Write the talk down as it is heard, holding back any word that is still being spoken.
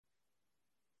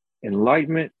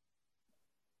Enlightenment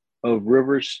of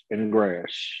Rivers and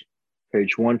Grass,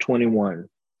 page 121.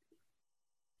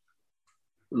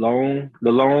 The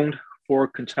longed for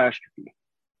catastrophe.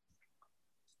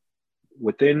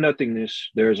 Within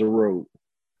nothingness, there is a road.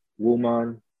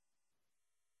 Wuman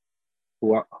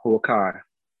Huakai.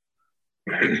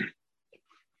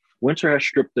 Winter has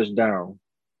stripped us down.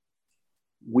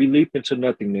 We leap into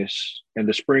nothingness, and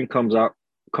the spring comes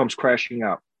crashing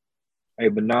out. A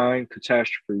benign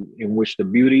catastrophe in which the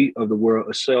beauty of the world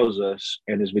assails us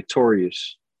and is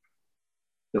victorious.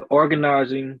 The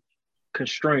organizing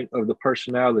constraint of the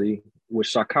personality,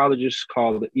 which psychologists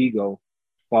call the ego,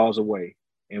 falls away,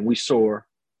 and we soar,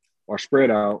 or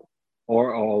spread out,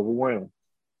 or are overwhelmed.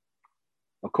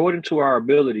 According to our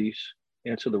abilities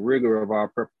and to the rigor of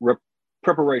our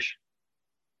preparation.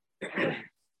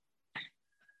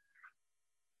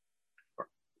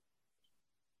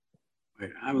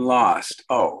 Wait, I'm lost.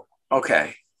 Oh,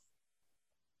 okay.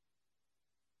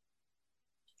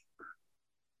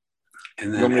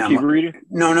 And then you want me to keep reading?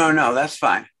 No, that's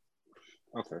fine.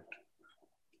 Okay.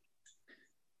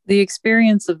 The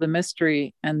experience of the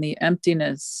mystery and the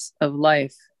emptiness of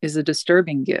life is a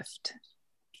disturbing gift.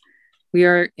 We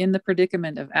are in the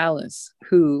predicament of Alice,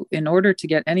 who, in order to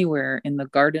get anywhere in the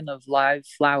garden of live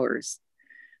flowers,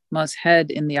 must head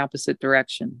in the opposite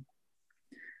direction.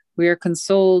 We are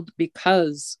consoled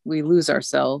because we lose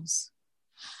ourselves,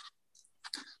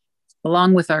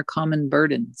 along with our common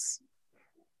burdens.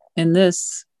 In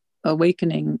this,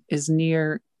 awakening is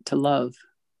near to love,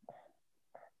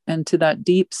 and to that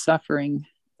deep suffering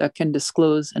that can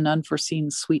disclose an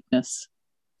unforeseen sweetness.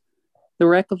 The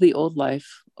wreck of the old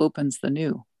life opens the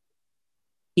new.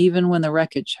 Even when the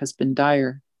wreckage has been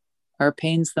dire, our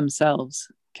pains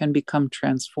themselves can become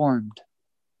transformed.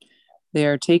 They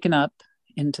are taken up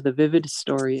into the vivid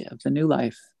story of the new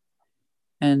life,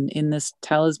 and in this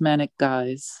talismanic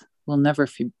guise will never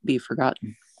be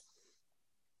forgotten.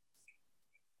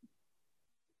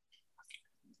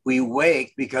 We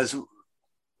wake because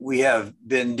we have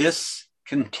been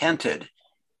discontented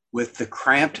with the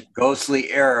cramped,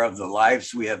 ghostly air of the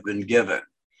lives we have been given.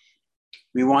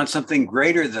 We want something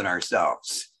greater than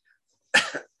ourselves.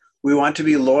 We want to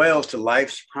be loyal to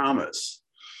life's promise.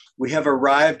 We have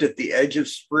arrived at the edge of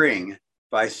spring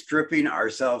by stripping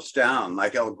ourselves down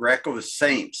like El Greco's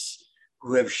saints,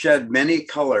 who have shed many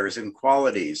colors and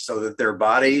qualities so that their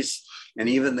bodies and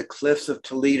even the cliffs of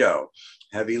Toledo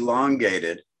have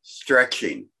elongated,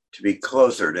 stretching to be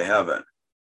closer to heaven.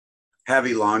 Have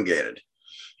elongated,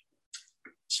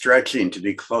 stretching to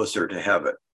be closer to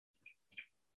heaven.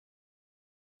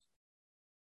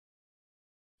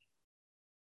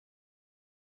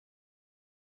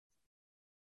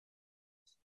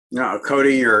 No,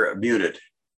 Cody, you're muted.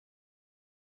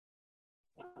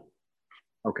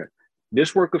 Okay.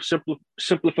 This work of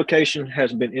simplification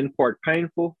has been in part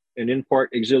painful and in part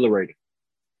exhilarating.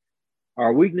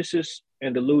 Our weaknesses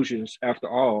and delusions, after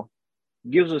all,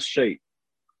 gives us shape.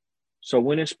 So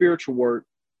when in spiritual work,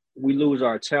 we lose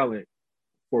our talent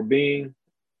for being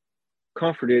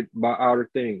comforted by outer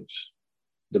things,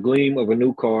 the gleam of a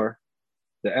new car,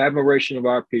 the admiration of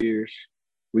our peers,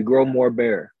 we grow more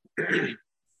bare,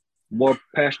 more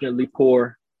passionately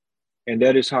poor, and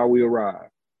that is how we arrive,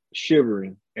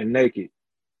 shivering and naked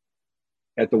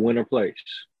at the winter place.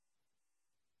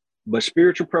 But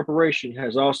spiritual preparation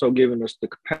has also given us the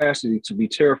capacity to be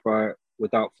terrified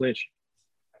without flinching.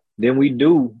 Then we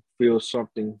do feel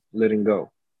something letting go.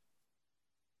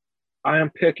 I am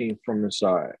pecking from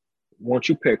inside. Won't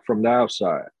you peck from the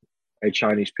outside? A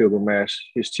Chinese pilgrim asked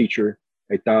his teacher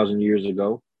 1,000 years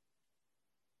ago.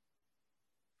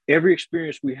 Every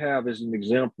experience we have is an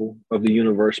example of the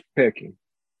universe pecking.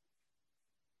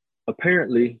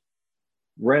 Apparently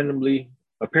randomly,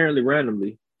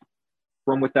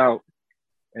 from without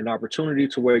an opportunity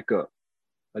to wake up.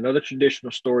 Another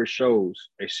traditional story shows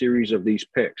a series of these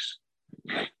pecks.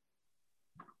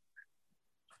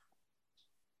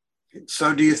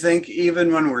 So do you think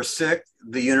even when we're sick,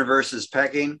 the universe is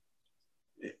pecking?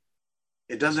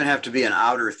 It doesn't have to be an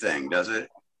outer thing, does it?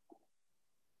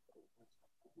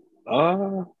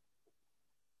 I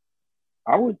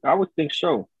would think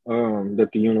so. That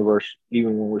the universe,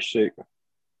 even when we're sick,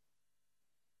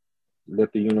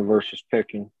 that the universe is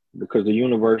pecking, because the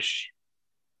universe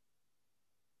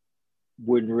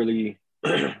wouldn't really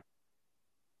the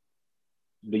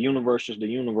universe is the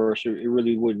universe. It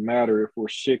really wouldn't matter if we're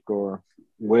sick or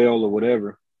well or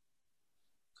whatever.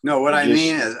 No, what I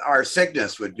mean is our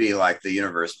sickness would be like the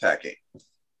universe pecking.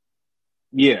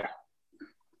 Yeah.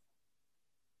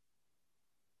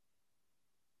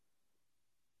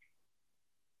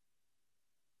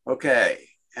 Okay,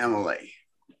 Emily.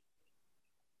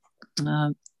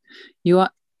 Uh,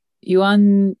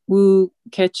 Yuan Wu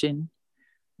Kechin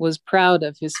was proud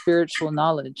of his spiritual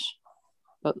knowledge,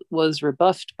 but was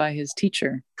rebuffed by his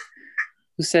teacher,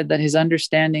 who said that his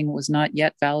understanding was not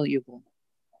yet valuable,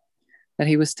 that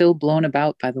he was still blown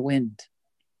about by the wind.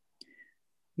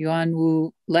 Yuan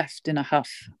Wu left in a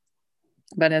huff,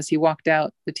 but as he walked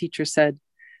out, the teacher said,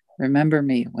 "Remember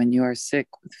me when you are sick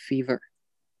with fever."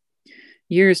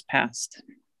 Years passed.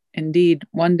 Indeed,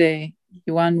 one day,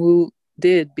 Yuan Wu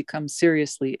did become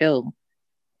seriously ill,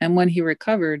 and when he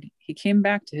recovered, he came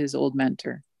back to his old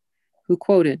mentor, who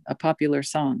quoted a popular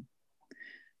song.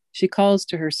 She calls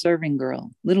to her serving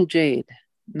girl, little Jade,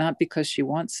 not because she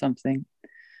wants something,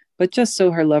 but just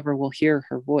so her lover will hear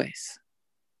her voice.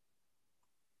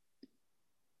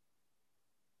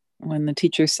 When the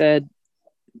teacher said,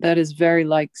 "That is very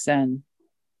like Zen,"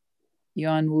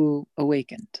 Yuan Wu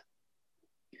awakened.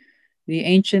 The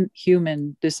ancient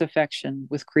human disaffection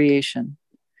with creation,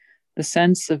 the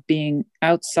sense of being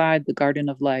outside the garden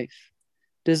of life,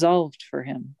 dissolved for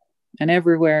him, and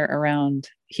everywhere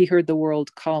around he heard the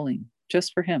world calling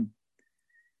just for him.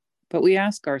 But we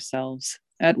ask ourselves,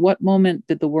 at what moment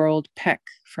did the world peck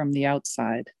from the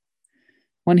outside?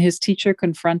 When his teacher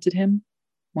confronted him?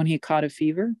 When he caught a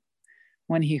fever?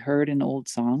 When he heard an old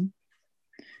song?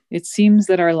 It seems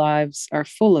that our lives are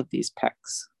full of these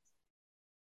pecks.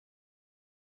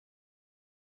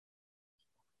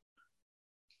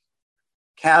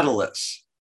 Catalysts.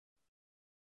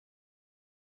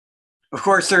 Of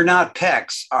course, they're not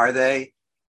pecks, are they?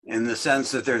 In the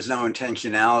sense that there's no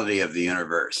intentionality of the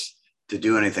universe to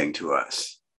do anything to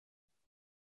us.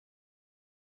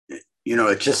 You know,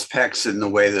 it just pecks in the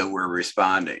way that we're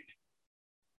responding.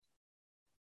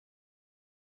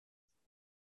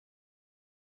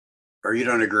 Or you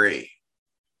don't agree?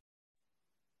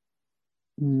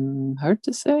 Hard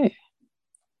to say.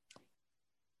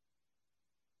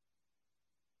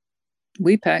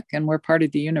 We peck and we're part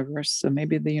of the universe, so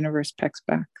maybe the universe pecks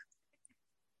back.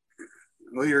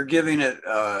 Well, you're giving it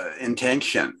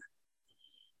intention.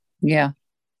 Yeah.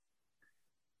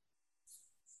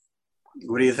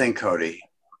 What do you think, Cody?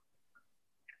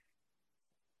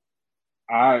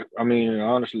 I mean,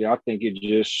 honestly, I think it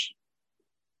just,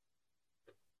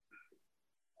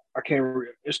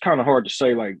 it's kind of hard to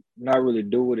say, like, not really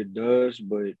do what it does,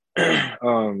 but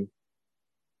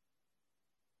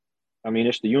I mean,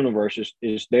 it's the universe,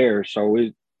 it's there. So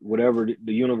whatever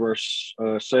the universe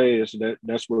says,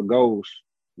 that's what goes.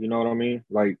 You know what I mean?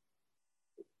 Like,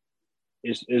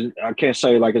 it's I can't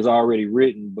say like it's already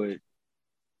written, but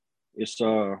it's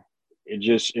it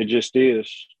just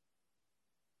is.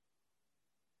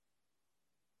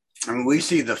 I mean, we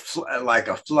see like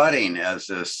a flooding as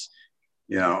this,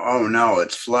 you know, oh no,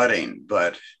 it's flooding,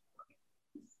 but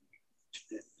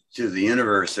to the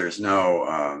universe, there's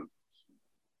no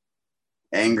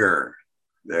anger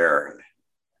there.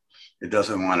 It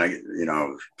doesn't want to, you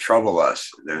know, trouble us.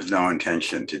 There's no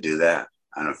intention to do that,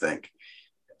 I don't think.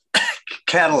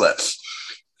 Catalysts.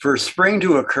 For spring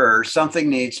to occur, something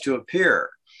needs to appear.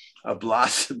 A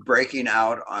blossom breaking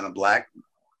out on a black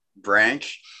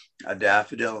branch, a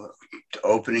daffodil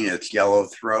opening its yellow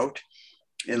throat.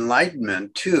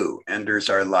 Enlightenment, too, enters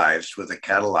our lives with a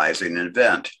catalyzing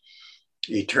event.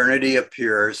 Eternity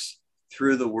appears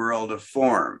through the world of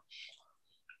form.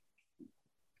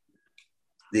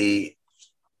 The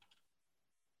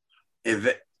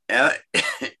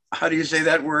how do you say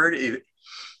that word?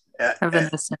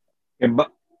 Evanescent.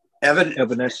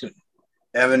 Evanescent.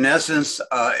 Evanescence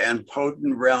and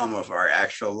potent realm of our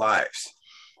actual lives.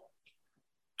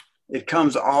 It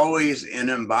comes always in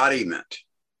embodiment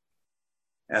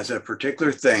as a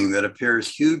particular thing that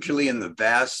appears hugely in the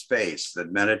vast space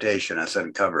that meditation has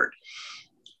uncovered.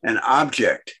 An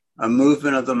object, a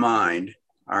movement of the mind,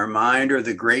 our mind or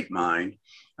the great mind,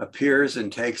 appears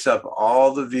and takes up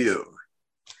all the view,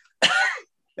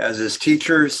 as his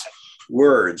teacher's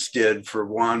words did for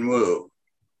Yuan Wu.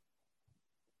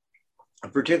 A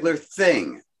particular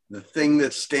thing, the thing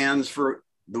that stands for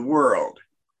the world,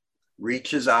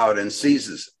 reaches out and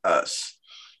seizes us,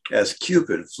 as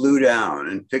Cupid flew down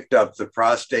and picked up the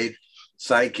prostrate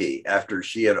Psyche after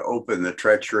she had opened the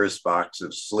treacherous box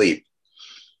of sleep.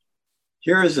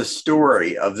 Here is a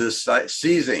story of this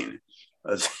seizing,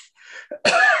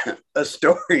 a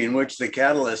story in which the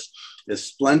catalyst is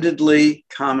splendidly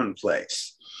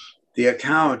commonplace. The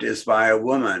account is by a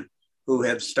woman who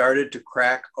had started to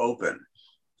crack open,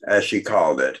 as she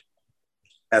called it,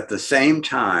 at the same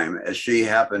time as she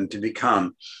happened to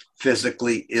become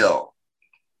physically ill.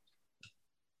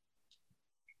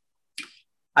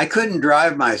 I couldn't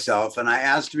drive myself, and I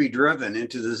asked to be driven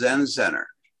into the Zen Center.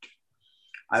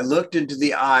 I looked into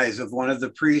the eyes of one of the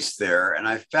priests there, and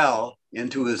I fell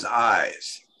into his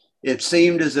eyes. It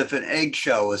seemed as if an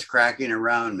eggshell was cracking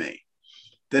around me.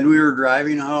 Then we were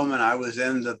driving home, and I was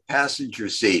in the passenger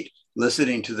seat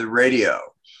listening to the radio.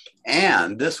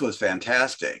 And this was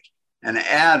fantastic. An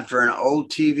ad for an old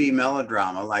TV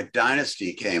melodrama like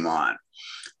Dynasty came on.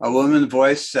 A woman's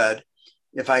voice said,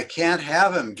 "If I can't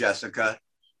have him, Jessica,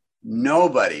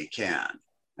 nobody can."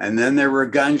 And then there were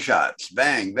gunshots,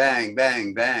 bang, bang,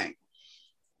 bang, bang.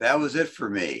 That was it for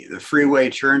me. The freeway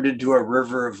turned into a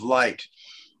river of light.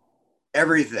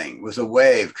 Everything was a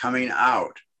wave coming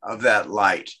out of that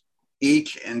light,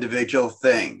 each individual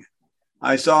thing.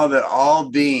 I saw that all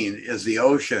being is the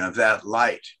ocean of that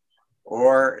light,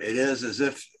 or it is as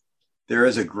if there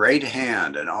is a great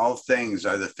hand and all things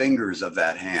are the fingers of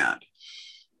that hand.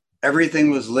 Everything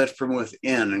was lit from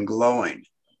within and glowing.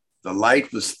 The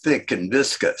light was thick and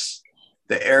viscous.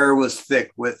 The air was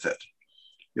thick with it.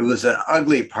 It was an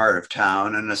ugly part of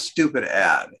town and a stupid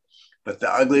ad, but the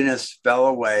ugliness fell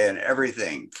away and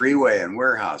everything, freeway and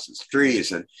warehouses,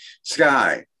 trees and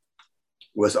sky,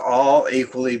 was all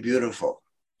equally beautiful.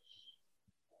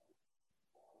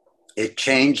 It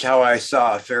changed how I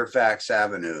saw Fairfax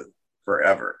Avenue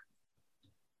forever.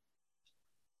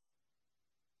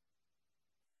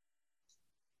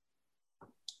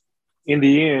 In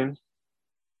the end,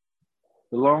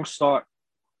 the long-sought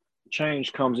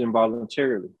change comes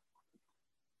involuntarily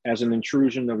as an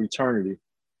intrusion of eternity.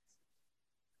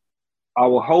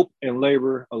 Our hope and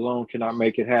labor alone cannot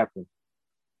make it happen,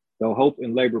 though hope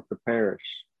and labor prepares.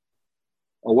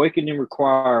 Awakening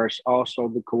requires also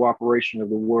the cooperation of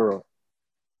the world.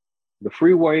 The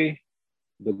freeway,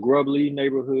 the grubbly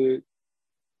neighborhood,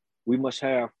 we must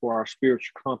have for our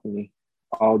spiritual company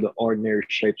all the ordinary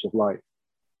shapes of life.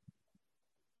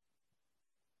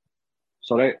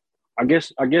 So that I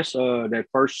guess that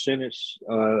first sentence,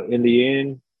 in the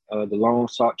end, the long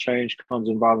sought change comes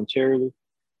involuntarily.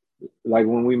 Like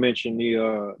when we mentioned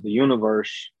the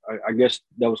universe, I guess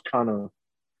that was kind of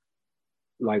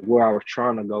like where I was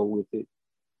trying to go with it.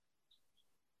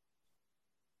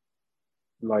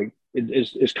 Like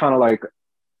it's kind of like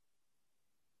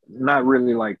not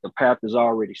really like the path is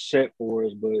already set for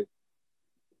us, but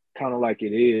kind of like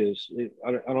it is.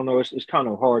 I don't know. It's kind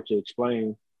of hard to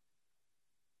explain.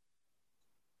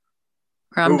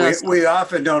 We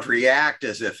often don't react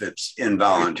as if it's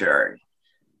involuntary.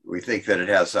 We think that it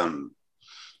has some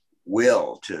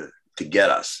will to get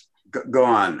us. Go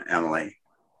on, Emily.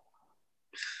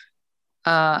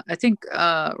 I think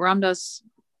Ram Dass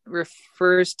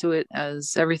refers to it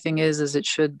as everything is as it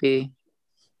should be.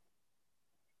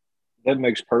 That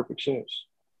makes perfect sense.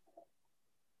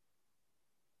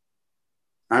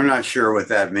 I'm not sure what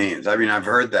that means. I mean, I've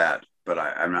heard that, but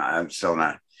I'm still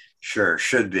not sure.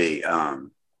 Should be.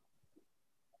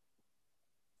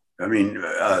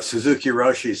 Suzuki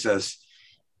Roshi says,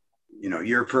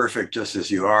 you're perfect just as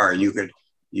you are, and you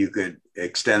could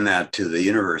extend that to the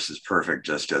universe is perfect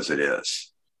just as it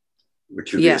is,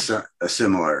 which would be a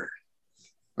similar.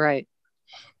 Right.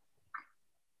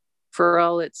 For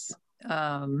all its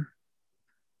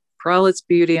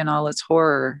beauty and all its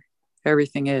horror,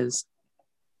 everything is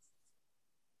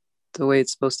the way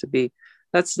it's supposed to be.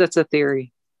 That's a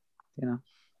theory,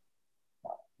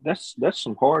 That's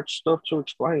some hard stuff to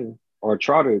explain or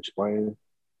try to explain,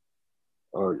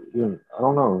 or I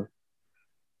don't know.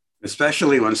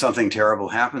 Especially when something terrible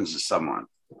happens to someone.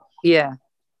 Yeah,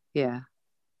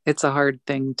 it's a hard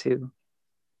thing to.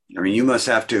 I mean, you must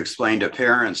have to explain to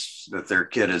parents that their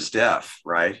kid is deaf,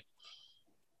 right?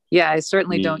 Yeah, I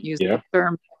certainly don't use that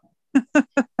term.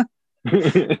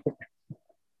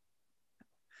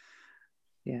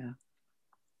 Yeah.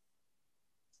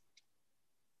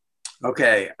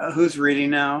 Okay, who's reading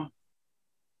now?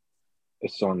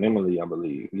 It's on Emily, I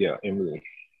believe. Yeah, Emily.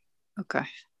 Okay.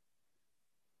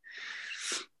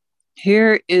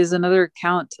 Here is another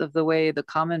account of the way the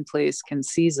commonplace can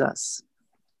seize us.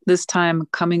 This time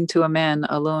coming to a man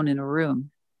alone in a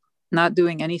room, not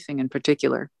doing anything in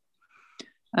particular.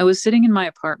 I was sitting in my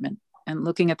apartment and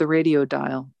looking at the radio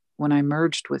dial when I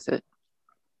merged with it.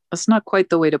 That's not quite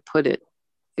the way to put it.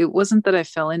 It wasn't that I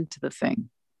fell into the thing.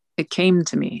 It came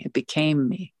to me. It became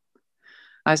me.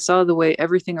 I saw the way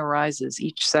everything arises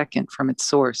each second from its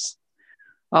source,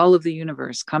 all of the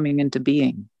universe coming into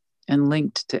being and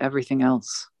linked to everything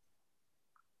else.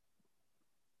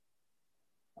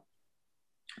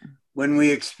 When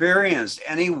we experience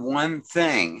any one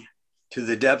thing to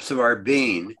the depths of our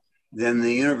being, then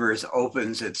the universe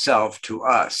opens itself to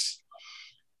us.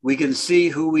 We can see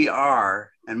who we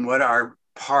are and what our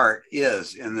part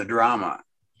is in the drama.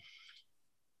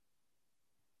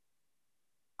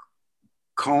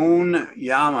 Kon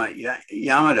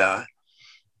Yamada,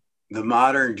 the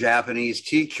modern Japanese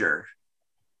teacher,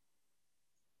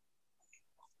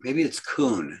 maybe it's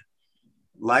Kun,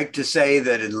 like to say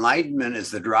that enlightenment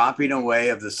is the dropping away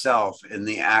of the self in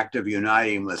the act of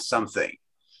uniting with something.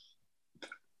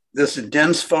 This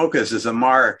dense focus is a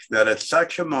mark that at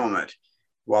such a moment,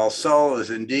 while soul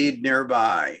is indeed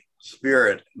nearby,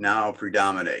 spirit now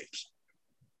predominates.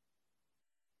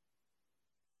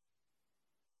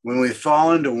 When we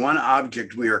fall into one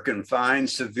object, we are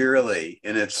confined severely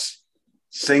in its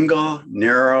single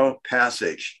narrow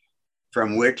passage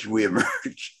from which we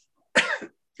emerge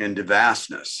into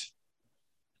vastness.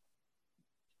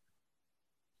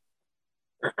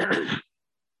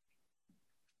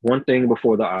 One thing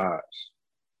before the eyes.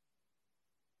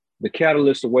 The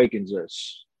catalyst awakens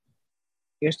us.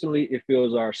 Instantly, it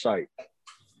fills our sight.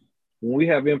 When we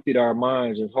have emptied our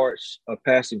minds and hearts of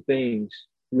passing things,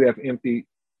 we have emptied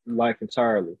life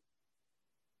entirely.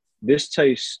 This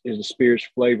taste is the spirit's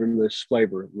flavorless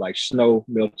flavor, like snow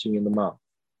melting in the mouth.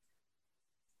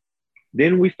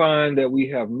 Then we find that we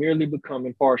have merely become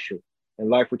impartial, and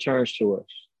life returns to us.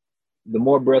 The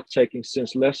more breathtaking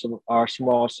since less of our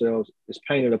small selves is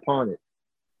painted upon it.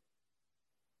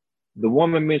 The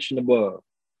woman mentioned above,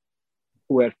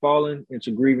 who had fallen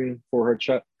into grieving for her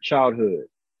childhood,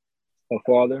 her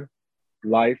father,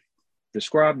 life,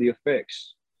 described the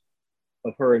effects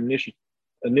of her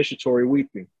initiatory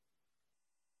weeping.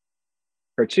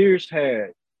 Her tears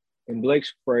had, in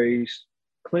Blake's phrase,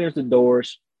 cleansed the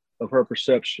doors of her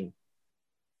perception.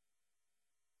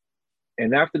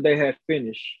 And after they had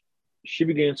finished, she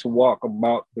began to walk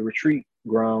about the retreat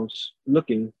grounds,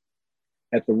 looking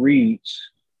at the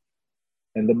reeds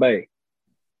and the bay.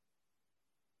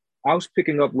 I was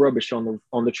picking up rubbish on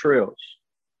the trails.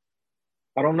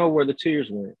 I don't know where the tears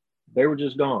went. They were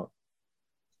just gone.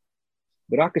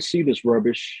 But I could see this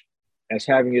rubbish as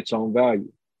having its own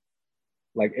value,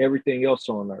 like everything else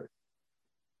on earth.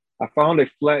 I found a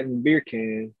flattened beer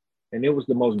can, and it was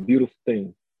the most beautiful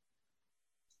thing.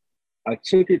 I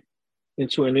took it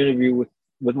into an interview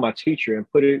with my teacher and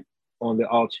put it on the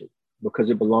altar because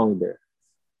it belonged there.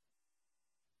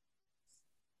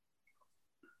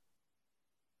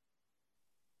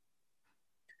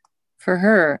 For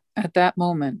her, at that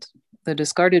moment, the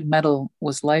discarded metal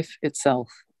was life itself,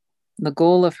 the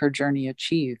goal of her journey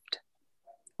achieved.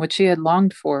 What she had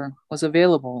longed for was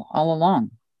available all along,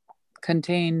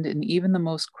 contained in even the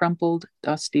most crumpled,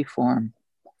 dusty form.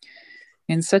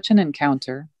 In such an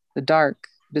encounter, the dark,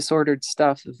 disordered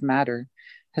stuff of matter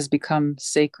has become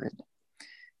sacred.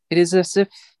 It is as if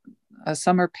a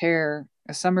summer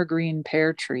green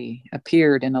pear tree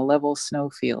appeared in a level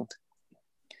snowfield.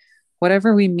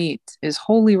 Whatever we meet is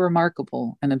wholly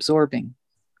remarkable and absorbing.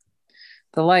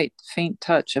 The light, faint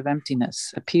touch of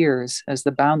emptiness appears as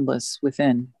the boundless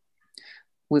within,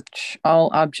 which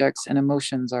all objects and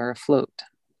emotions are afloat.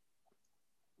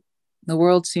 The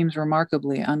world seems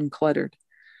remarkably uncluttered,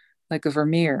 like a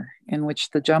Vermeer in which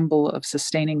the jumble of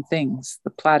sustaining things, the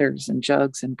platters and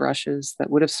jugs and brushes that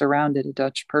would have surrounded a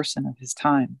Dutch person of his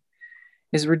time,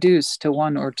 is reduced to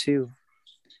one or two.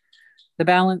 The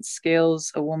balanced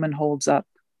scales a woman holds up,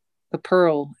 the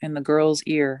pearl in the girl's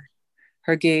ear,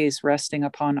 her gaze resting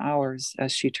upon ours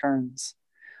as she turns,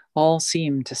 all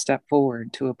seem to step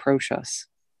forward to approach us.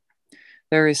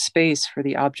 There is space for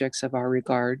the objects of our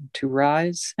regard to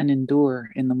rise and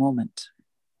endure in the moment.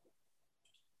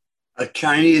 A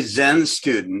Chinese Zen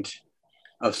student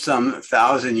of some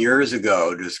 1,000 years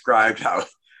ago described how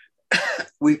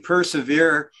we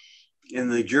persevere in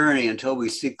the journey until we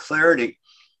see clarity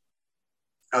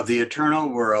of the eternal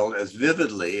world as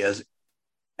vividly as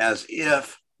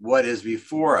if what is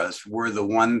before us were the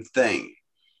one thing.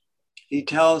 He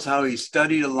tells how he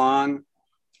studied alongside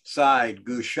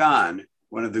Gushan,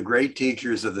 one of the great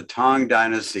teachers of the Tang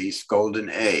Dynasty's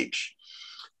golden age.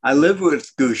 I lived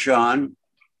with Gushan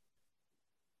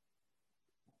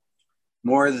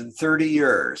more than 30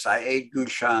 years. I ate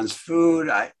Gushan's food.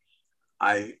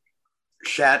 I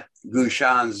shat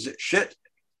Gushan's shit,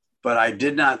 but I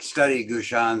did not study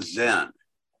Gushan's Zen.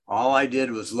 All I did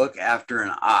was look after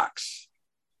an ox.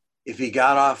 If he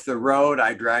got off the road,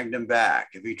 I dragged him back.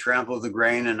 If he trampled the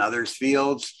grain in others'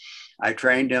 fields, I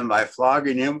trained him by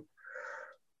flogging him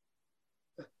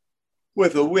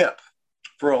with a whip.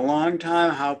 For a long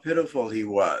time, how pitiful he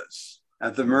was,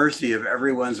 at the mercy of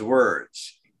everyone's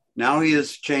words. Now he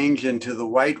has changed into the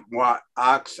white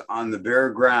ox on the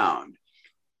bare ground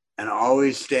and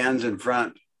always stands in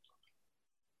front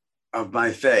of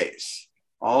my face.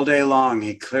 All day long,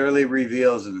 he clearly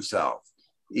reveals himself.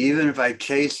 Even if I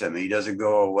chase him, he doesn't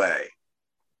go away.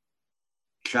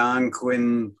 Shang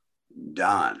Qin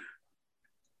Don.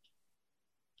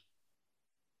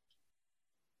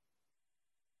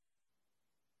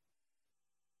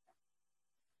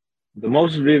 The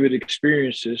most vivid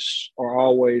experiences are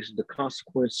always the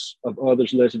consequence of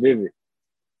others less vivid,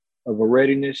 of a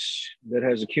readiness that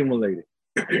has accumulated.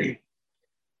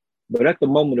 But at the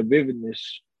moment of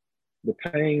vividness, the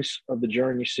pains of the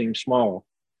journey seem small.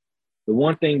 The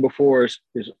one thing before us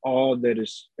is all that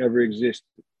has ever existed.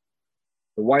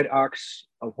 The white ox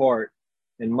of heart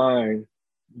and mind,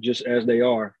 just as they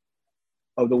are,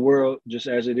 of the world just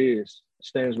as it is,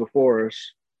 stands before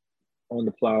us on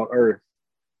the plowed earth.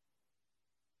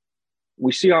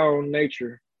 We see our own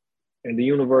nature and the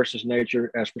universe's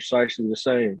nature as precisely the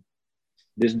same.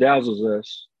 This dazzles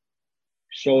us,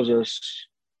 shows us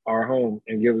our home,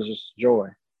 and gives us joy.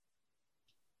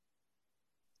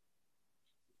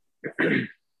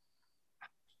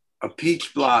 A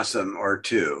peach blossom or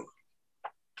two.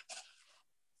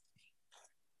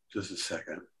 Just a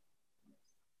second.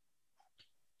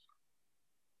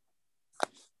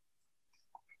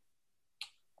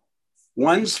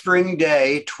 One spring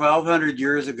day, 1,200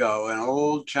 years ago, an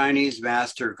old Chinese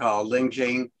master called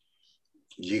Lingjing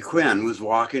Jiqun was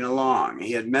walking along.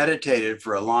 He had meditated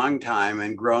for a long time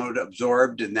and grown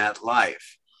absorbed in that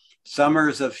life.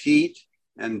 Summers of heat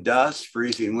and dust,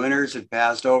 freezing winters had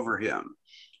passed over him.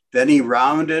 Then he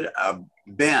rounded a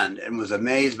bend and was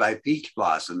amazed by peach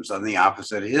blossoms on the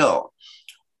opposite hill.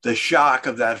 The shock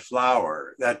of that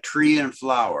flower, that tree and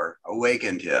flower,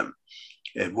 awakened him.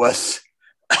 It was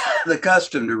the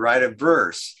custom to write a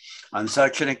verse on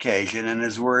such an occasion, and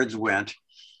his words went,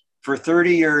 "For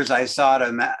 30 years I sought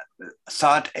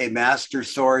a master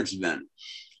swordsman.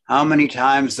 How many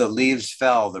times the leaves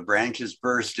fell, the branches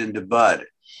burst into bud.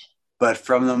 But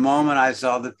from the moment I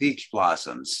saw the peach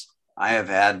blossoms, I have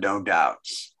had no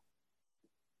doubts."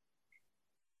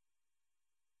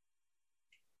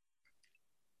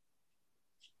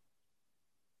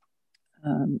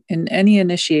 In any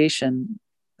initiation,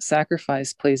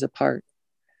 sacrifice plays a part.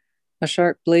 A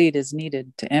sharp blade is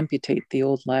needed to amputate the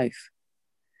old life.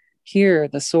 Here,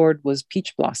 the sword was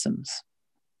peach blossoms.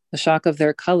 The shock of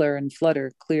their color and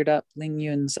flutter cleared up Ling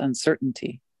Yun's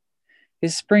uncertainty.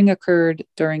 His spring occurred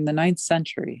during the 9th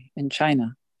century in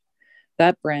China.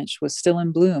 That branch was still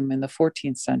in bloom in the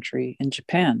 14th century in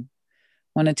Japan,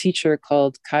 when a teacher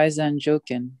called Kaizen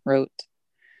Jokin wrote,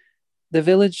 "The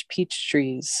village peach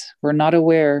trees were not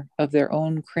aware of their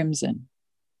own crimson,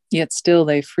 yet still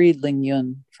they freed Ling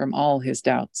Yun from all his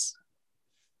doubts."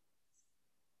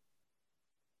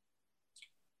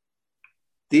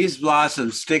 These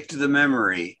blossoms stick to the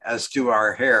memory as to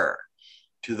our hair,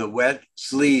 to the wet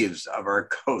sleeves of our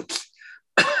coats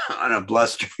on a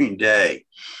blustering day.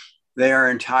 They are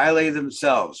entirely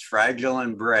themselves, fragile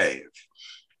and brave,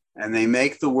 and they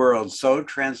make the world so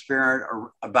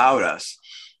transparent about us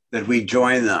that we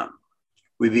join them,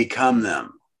 we become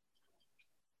them.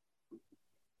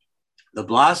 The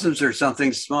blossoms are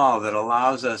something small that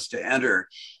allows us to enter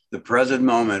the present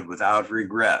moment without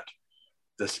regret.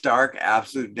 The stark,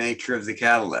 absolute nature of the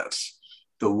catalyst,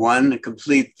 the one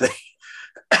complete thing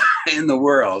in the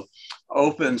world,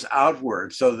 opens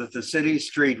outward so that the city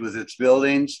street with its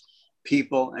buildings,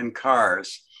 people, and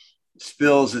cars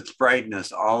spills its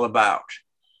brightness all about.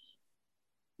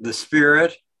 The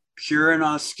spirit, pure and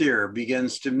austere,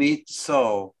 begins to meet the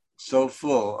soul so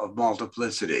full of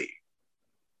multiplicity.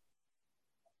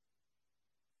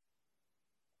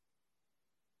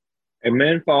 A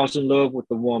man falls in love with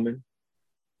a woman,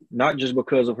 not just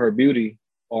because of her beauty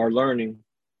or learning,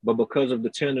 but because of the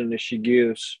tenderness she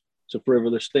gives to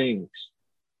frivolous things.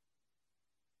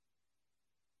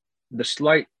 The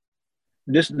slight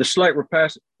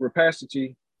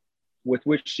rapacity with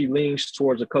which she leans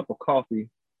towards a cup of coffee,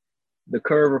 the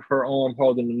curve of her arm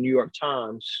holding the New York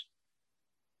Times,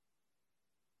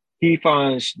 he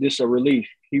finds this a relief.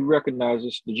 He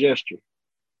recognizes the gesture.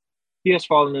 He has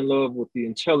fallen in love with the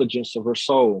intelligence of her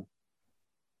soul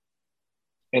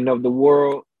and of the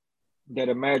world that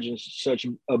imagines such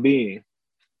a being,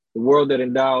 the world that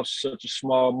endows such a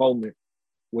small moment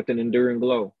with an enduring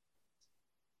glow.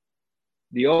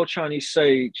 The old Chinese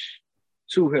sage,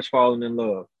 too, has fallen in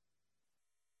love,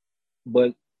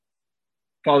 but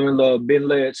fallen in love, been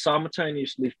led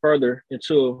simultaneously further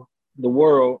into the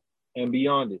world and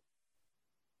beyond it.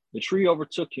 The tree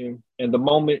overtook him, and the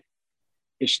moment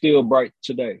is still bright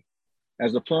today,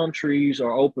 as the plum trees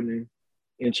are opening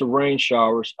into rain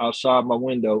showers outside my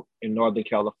window in Northern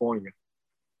California.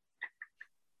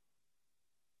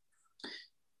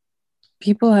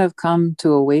 People have come to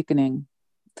awakening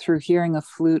through hearing a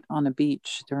flute on a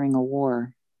beach during a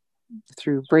war,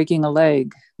 through breaking a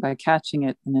leg by catching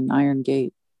it in an iron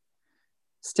gate,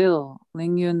 Still,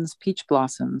 Lingyun's peach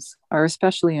blossoms are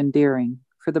especially endearing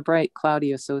for the bright,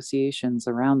 cloudy associations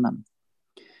around them.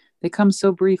 They come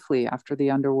so briefly after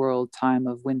the underworld time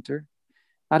of winter,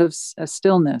 out of a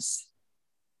stillness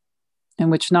in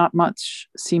which not much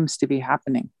seems to be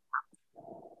happening.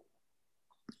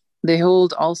 They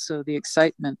hold also the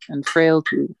excitement and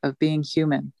frailty of being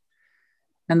human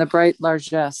and the bright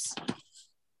largesse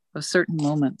of certain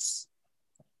moments.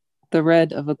 The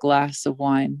red of a glass of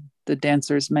wine, the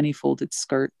dancer's many-folded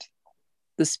skirt,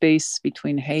 the space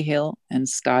between hay hill and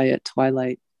sky at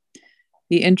twilight,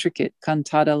 the intricate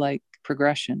cantata-like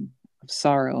progression of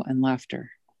sorrow and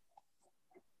laughter.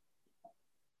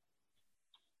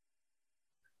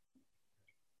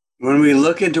 When we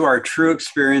look into our true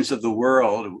experience of the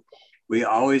world, we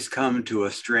always come to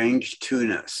a strange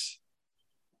two-ness.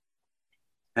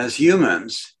 As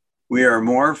humans, we are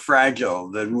more fragile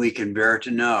than we can bear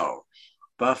to know,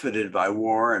 buffeted by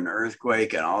war and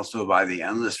earthquake, and also by the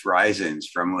endless risings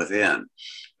from within,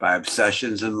 by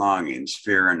obsessions and longings,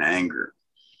 fear and anger.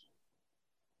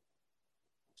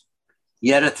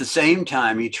 Yet at the same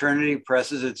time, eternity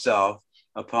presses itself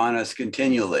upon us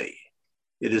continually.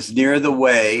 It is near the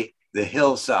way, the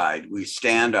hillside we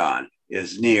stand on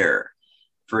is near,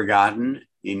 forgotten,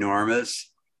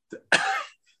 enormous,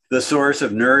 the source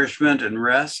of nourishment and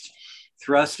rest,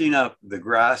 thrusting up the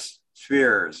grass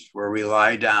spheres where we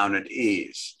lie down at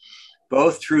ease.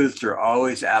 Both truths are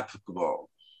always applicable.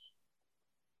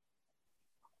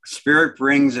 Spirit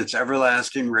brings its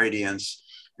everlasting radiance,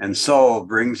 and soul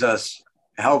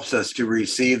helps us to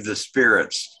receive the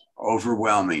Spirit's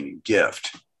overwhelming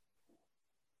gift.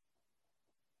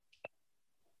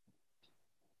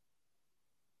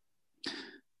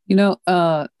 You know,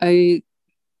 I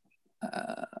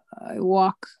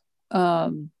walk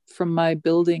from my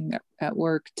building at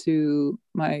work to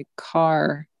my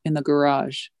car in the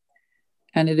garage,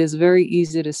 and it is very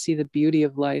easy to see the beauty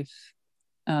of life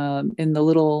in the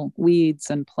little weeds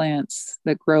and plants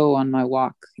that grow on my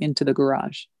walk into the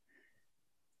garage.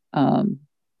 And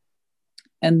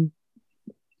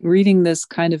reading this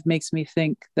kind of makes me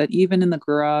think that even in the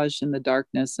garage, in the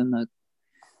darkness and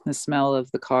the smell of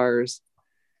the cars,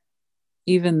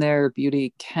 even there,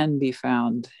 beauty can be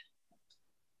found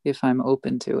if I'm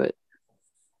open to it.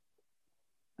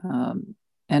 And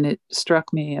it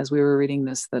struck me as we were reading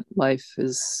this that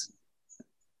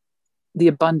the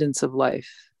abundance of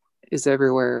life is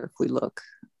everywhere if we look.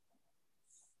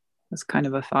 That's kind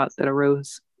of a thought that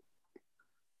arose.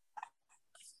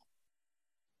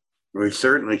 We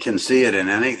certainly can see it in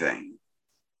anything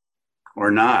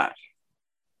or not.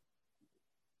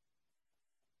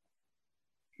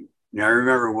 Now, I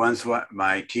remember once what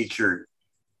my teacher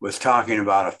was talking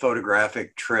about a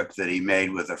photographic trip that he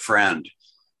made with a friend.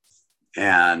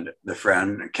 And the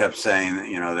friend kept saying,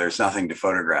 you know, there's nothing to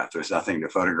photograph. There's nothing to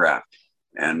photograph.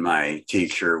 And my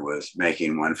teacher was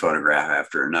making one photograph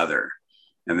after another.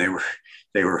 And they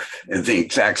were in the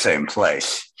exact same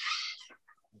place.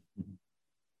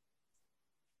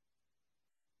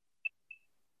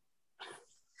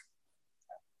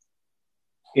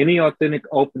 Any authentic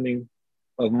opening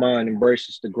of mind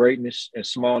embraces the greatness and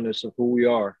smallness of who we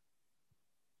are.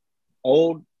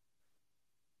 Old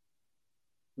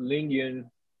Lingyun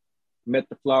met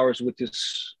the flowers with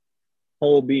his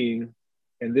whole being,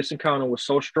 and this encounter was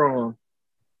so strong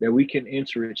that we can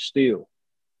enter it still.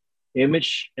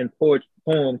 Image and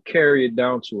poem carry it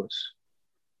down to us.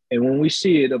 And when we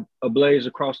see it ablaze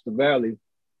across the valley,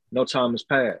 no time has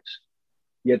passed.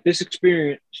 Yet this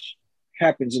experience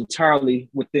happens entirely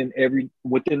within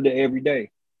the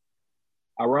everyday.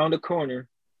 Around the corner,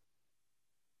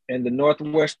 and the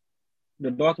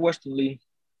northwesterly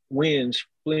winds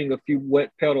fling a few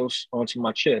wet petals onto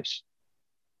my chest.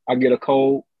 I get a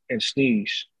cold and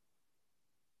sneeze.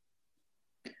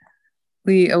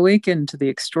 We awaken to the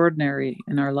extraordinary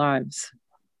in our lives,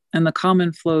 and the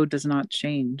common flow does not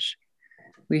change.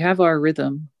 We have our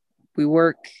rhythm. We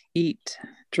work, eat,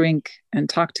 drink, and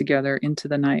talk together into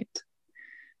the night.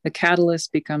 The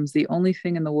catalyst becomes the only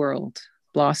thing in the world,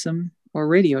 blossom or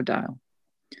radio dial.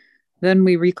 Then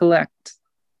we recollect.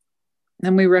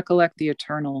 Then we recollect the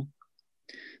eternal,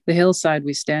 the hillside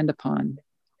we stand upon,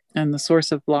 and the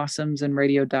source of blossoms and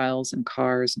radio dials and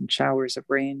cars and showers of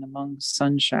rain among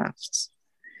sun shafts.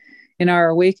 In our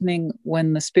awakening,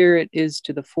 when the spirit is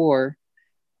to the fore,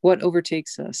 what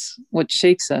overtakes us, what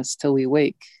shakes us till we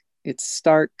wake? It's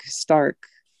stark,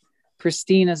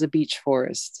 pristine as a beech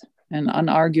forest, and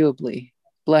unarguably,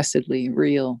 blessedly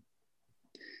real.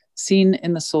 Seen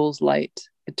in the soul's light,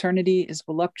 eternity is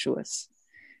voluptuous,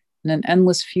 in an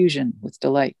endless fusion with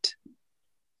delight.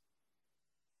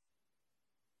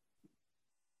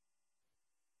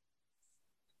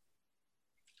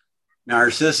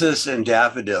 Narcissus and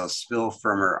daffodils spill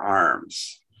from her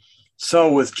arms. So,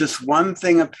 with just one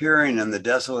thing appearing in the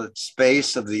desolate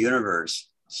space of the universe,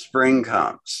 spring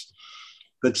comes.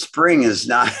 But spring is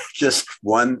not just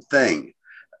one thing.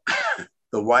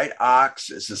 The white ox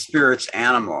is the spirit's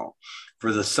animal.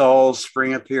 For the soul,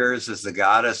 spring appears as the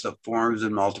goddess of forms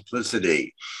and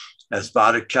multiplicity, as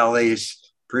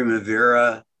Botticelli's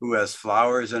Primavera, who has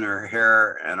flowers in her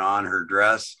hair and on her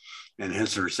dress, and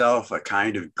is herself a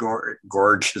kind of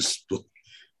gorgeous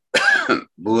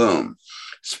bloom.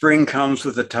 Spring comes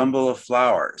with a tumble of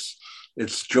flowers.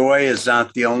 Its joy is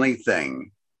not the only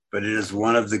thing, but it is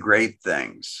one of the great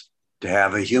things, to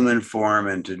have a human form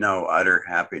and to know utter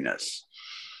happiness.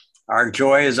 Our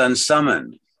joy is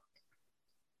unsummoned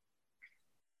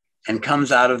and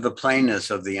comes out of the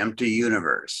plainness of the empty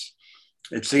universe.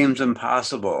 It seems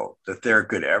impossible that there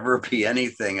could ever be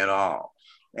anything at all,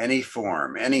 any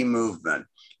form, any movement.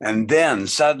 And then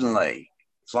suddenly,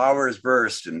 flowers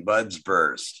burst and buds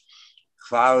burst,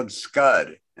 clouds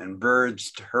scud and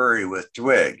birds hurry with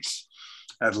twigs.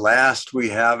 At last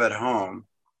we are at home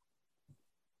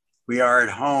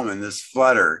in this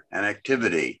flutter and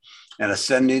activity, an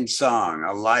ascending song,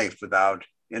 a life without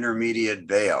intermediate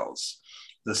veils.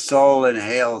 The soul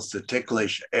inhales the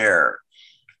ticklish air.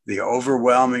 The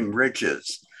overwhelming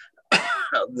riches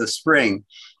of the spring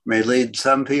may lead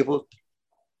some people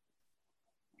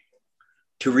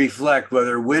to reflect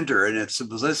whether winter in its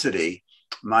simplicity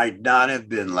might not have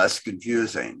been less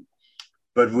confusing.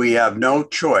 But we have no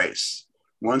choice.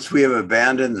 Once we have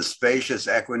abandoned the spacious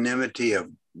equanimity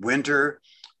of winter,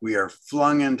 we are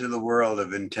flung into the world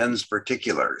of intense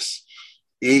particulars,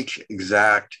 each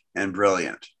exact and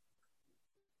brilliant.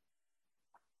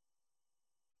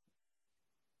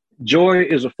 Joy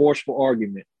is a forceful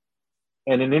argument,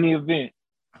 and in any event,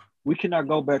 we cannot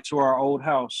go back to our old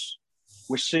house,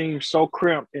 which seems so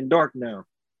cramped and dark now,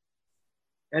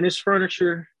 and its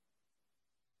furniture,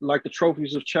 like the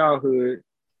trophies of childhood,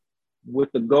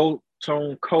 with the gold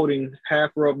tone coating half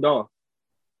rubbed off.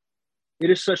 It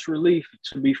is such relief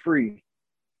to be free,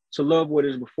 to love what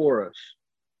is before us,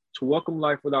 to welcome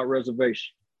life without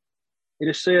reservation. It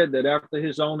is said that after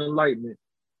his own enlightenment,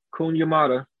 Kun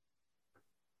Yamada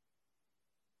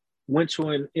went to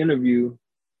an interview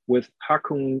with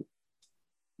Hakun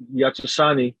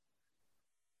Yatsasani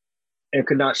and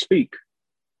could not speak.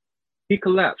 He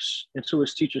collapsed into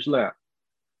his teacher's lap,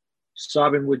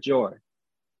 sobbing with joy.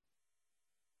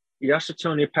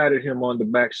 Yasutani patted him on the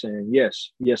back, saying,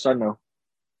 "Yes, yes, I know."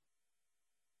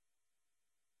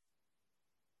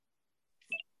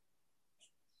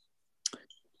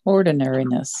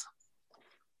 Ordinariness.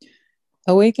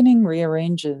 Awakening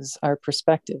rearranges our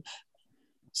perspective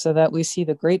so that we see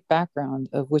the great background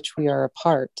of which we are a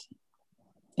part.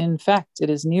 In fact, it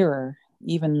is nearer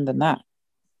even than that.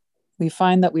 We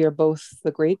find that we are both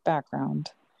the great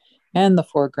background and the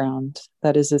foreground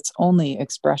that is its only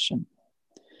expression.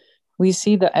 We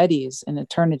see the eddies in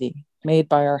eternity made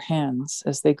by our hands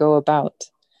as they go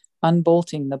about,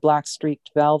 unbolting the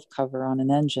black-streaked valve cover on an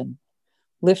engine,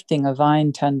 lifting a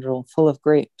vine tendril full of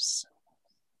grapes.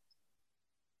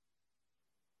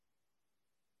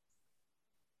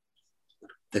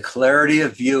 The clarity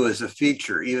of view is a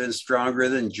feature even stronger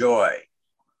than joy.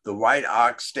 The white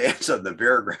ox stands on the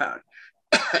bare ground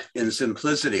in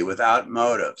simplicity without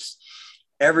motives.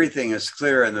 Everything is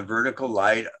clear in the vertical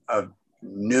light of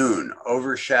noon,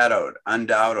 overshadowed,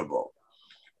 undoubtable.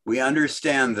 We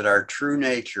understand that our true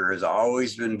nature has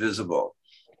always been visible,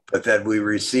 but that we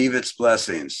receive its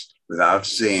blessings without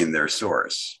seeing their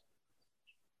source.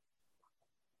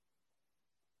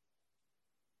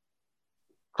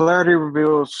 Clarity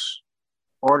reveals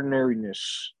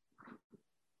ordinariness.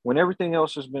 When everything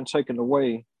else has been taken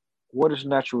away, what is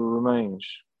natural remains.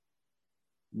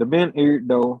 The bent-eared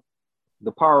doe,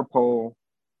 the power pole,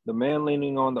 the man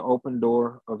leaning on the open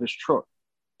door of his truck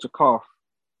to cough,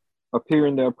 appear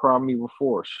in their primeval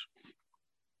force,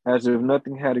 as if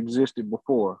nothing had existed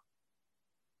before.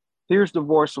 Here's the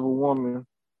voice of a woman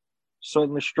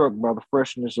suddenly struck by the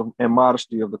freshness and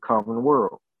modesty of the common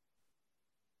world.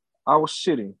 I was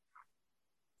sitting,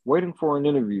 waiting for an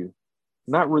interview,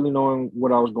 not really knowing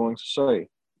what I was going to say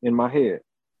in my head.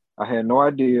 I had no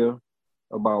idea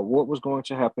about what was going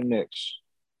to happen next.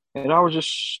 And I was just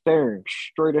staring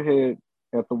straight ahead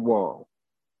at the wall.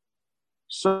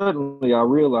 Suddenly, I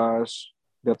realized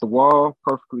that the wall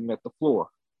perfectly met the floor.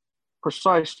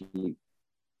 Precisely.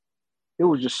 It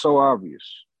was just so obvious.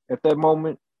 At that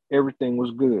moment, everything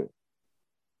was good.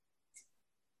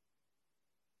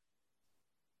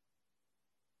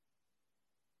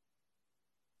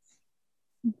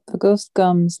 The ghost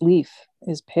gum's leaf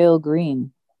is pale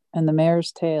green, and the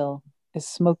mare's tail is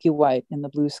smoky white in the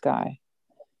blue sky.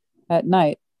 At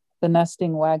night, the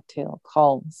nesting wagtail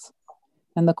calls,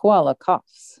 and the koala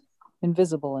coughs,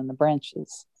 invisible in the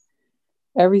branches.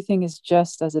 Everything is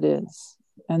just as it is,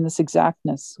 and this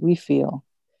exactness we feel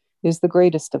is the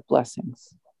greatest of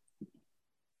blessings.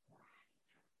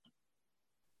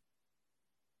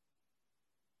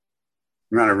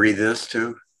 You want to read this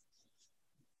too?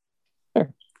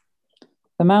 Sure.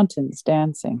 The mountains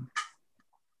dancing.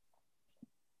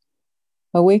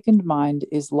 Awakened mind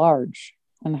is large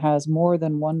and has more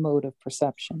than one mode of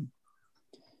perception.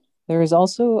 There is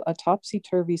also a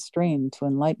topsy-turvy strain to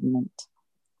enlightenment.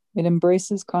 It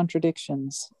embraces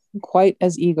contradictions quite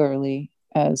as eagerly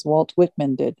as Walt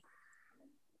Whitman did.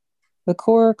 The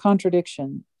core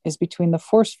contradiction is between the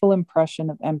forceful impression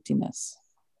of emptiness,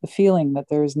 the feeling that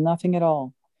there is nothing at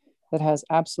all that has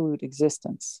absolute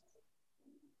existence,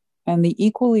 and the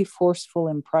equally forceful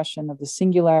impression of the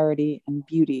singularity and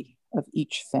beauty of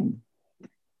each thing.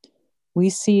 We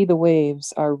see the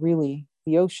waves are really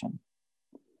the ocean,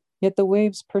 yet the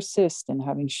waves persist in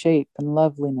having shape and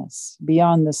loveliness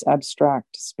beyond this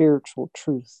abstract spiritual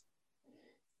truth.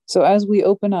 So as we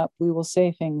open up, we will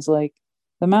say things like,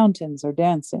 the mountains are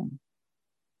dancing.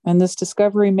 And this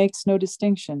discovery makes no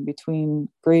distinction between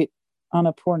great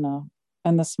Annapurna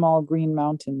and the small green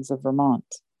mountains of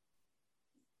Vermont.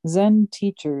 Zen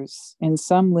teachers in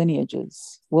some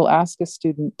lineages will ask a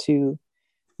student to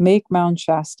make Mount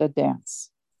Shasta dance,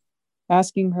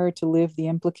 asking her to live the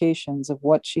implications of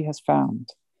what she has found,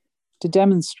 to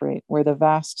demonstrate where the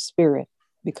vast spirit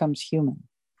becomes human.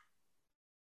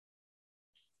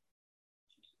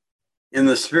 In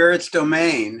the spirit's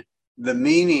domain, the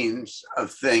meanings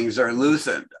of things are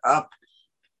loosened. Up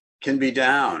can be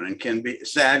down, and can be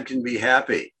sad, can be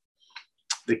happy.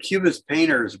 The Cubist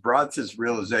painters brought this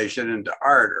realization into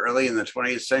art early in the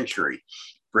 20th century,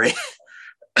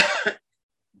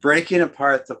 breaking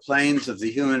apart the planes of the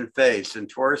human face and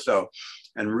torso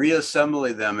and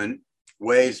reassembling them in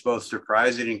ways both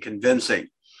surprising and convincing.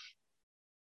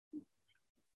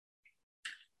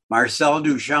 Marcel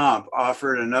Duchamp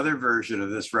offered another version of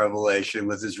this revelation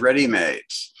with his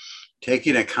ready-mades,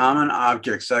 taking a common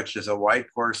object such as a white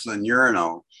porcelain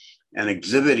urinal and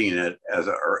exhibiting it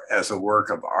as a work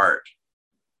of art.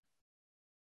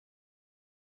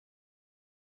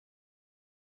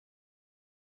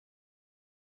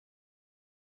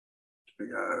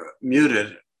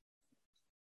 Muted.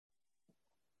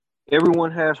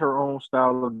 Everyone has her own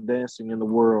style of dancing in the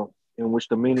world in which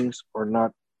the meanings are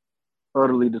not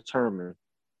utterly determined.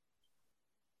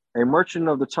 A merchant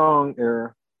of the Tang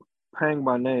era, Pang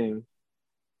by name,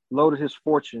 loaded his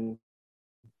fortune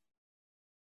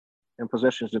and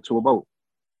possessions into a boat,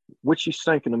 which he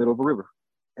sank in the middle of a river,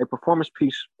 a performance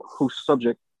piece whose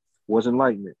subject was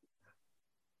enlightenment.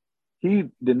 He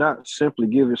did not simply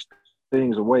give his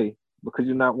things away because he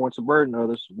did not want to burden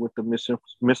others with the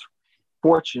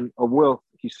misfortune of wealth,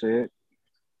 he said.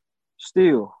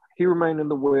 Still, he remained in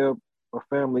the web of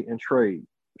family and trade,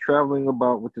 traveling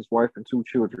about with his wife and 2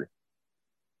 children.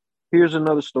 Here's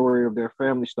another story of their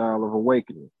family style of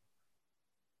awakening.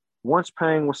 Once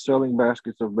Pang was selling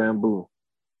baskets of bamboo.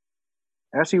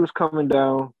 As he was coming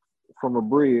down from a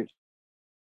bridge,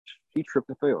 he tripped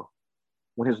and fell.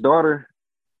 When his daughter,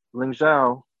 Ling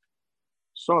Zhao,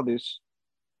 saw this,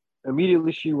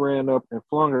 immediately she ran up and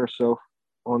flung herself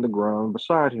on the ground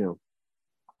beside him.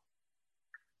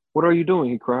 "What are you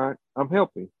doing?" he cried. "I'm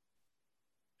helping,"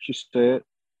 she said.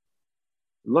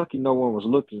 "Lucky no one was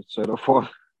looking," said her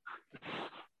father.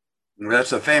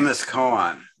 That's a famous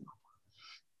koan.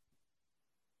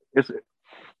 It's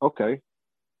okay.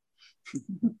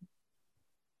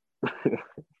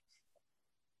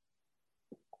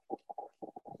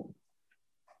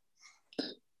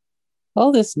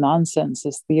 All this nonsense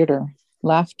is theater,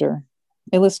 laughter,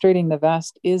 illustrating the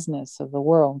vast isness of the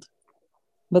world.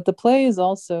 But the play is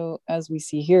also, as we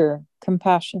see here,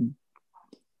 compassion,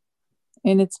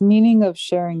 in its meaning of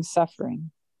sharing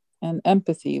suffering and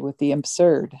empathy with the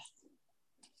absurd.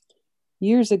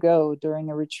 Years ago, during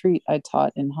a retreat I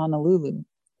taught in Honolulu,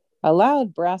 a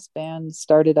loud brass band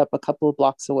started up a couple of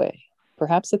blocks away,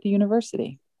 perhaps at the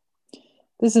university.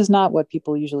 This is not what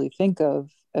people usually think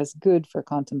of as good for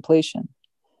contemplation,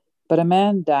 but a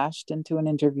man dashed into an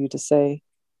interview to say,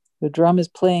 "The drum is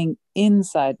playing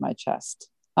inside my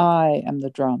chest. I am the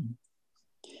drum."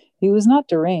 He was not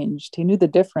deranged. He knew the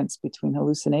difference between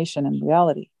hallucination and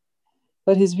reality,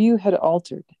 but his view had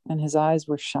altered and his eyes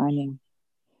were shining.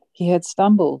 He had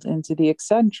stumbled into the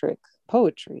eccentric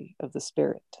poetry of the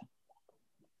spirit.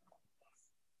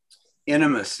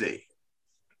 Intimacy.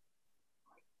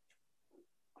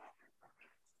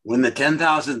 When the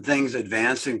 10,000 things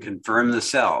advance and confirm the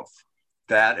self,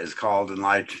 that is called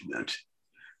enlightenment.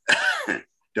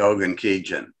 Dogen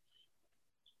Kijin.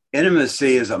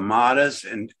 Intimacy is a modest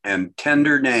and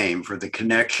tender name for the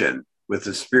connection with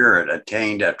the spirit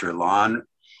attained after long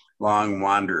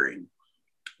wandering.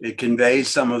 It conveys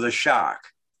some of the shock,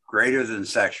 greater than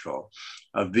sexual,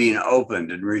 of being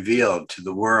opened and revealed to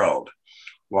the world,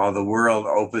 while the world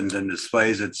opens and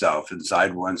displays itself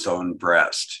inside one's own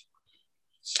breast.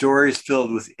 Stories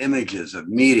filled with images of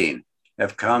meeting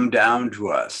have come down to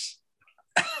us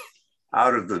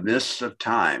out of the mists of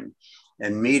time,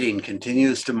 and meeting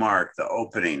continues to mark the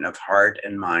opening of heart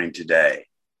and mind today.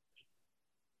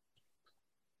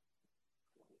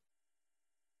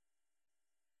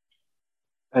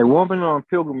 A woman on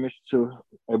pilgrimage to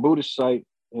a Buddhist site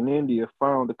in India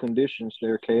found the conditions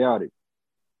there chaotic.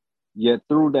 Yet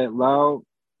through that loud,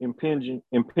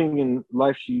 impinging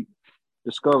life, she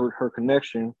discovered her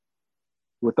connection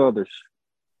with others.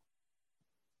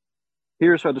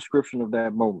 Here's her description of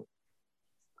that moment.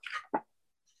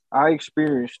 I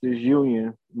experienced this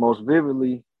union most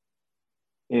vividly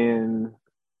in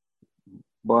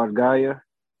Bodh Gaya,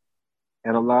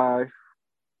 an alive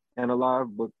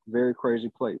but very crazy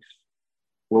place,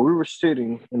 where we were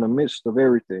sitting in the midst of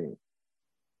everything.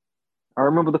 I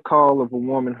remember the call of a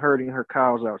woman herding her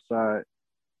cows outside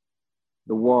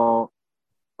the wall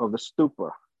of the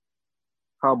stupa,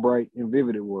 how bright and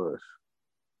vivid it was.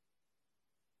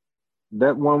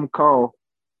 That one call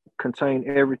contained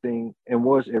everything and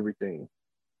was everything.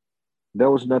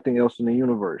 There was nothing else in the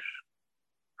universe.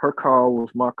 Her call was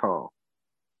my call.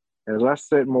 As I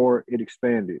said more, it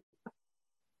expanded.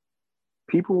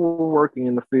 People were working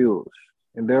in the fields,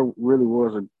 and there really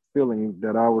was a feeling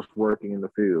that I was working in the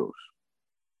fields.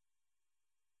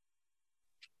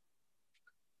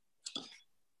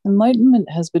 Enlightenment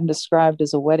has been described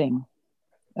as a wedding,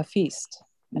 a feast,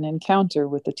 an encounter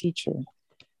with the teacher,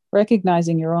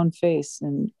 recognizing your own face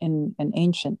in an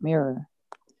ancient mirror,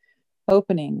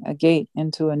 opening a gate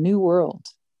into a new world,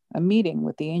 a meeting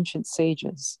with the ancient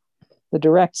sages, the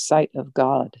direct sight of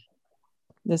God.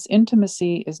 This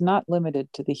intimacy is not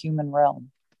limited to the human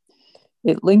realm.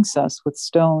 It links us with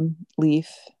stone, leaf,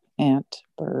 ant,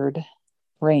 bird,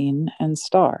 rain, and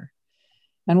star,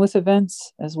 and with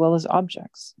events as well as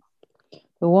objects.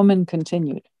 The woman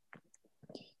continued,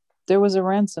 "There was a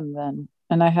ransom then,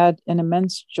 and I had an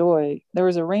immense joy. There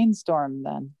was a rainstorm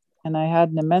then, and I had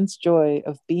an immense joy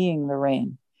of being the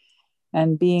rain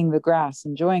and being the grass,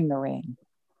 enjoying the rain,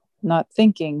 not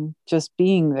thinking, just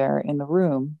being there in the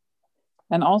room,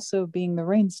 and also being the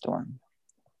rainstorm.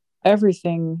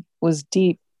 Everything was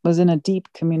in a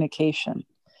deep communication.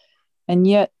 And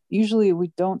yet, usually we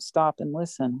don't stop and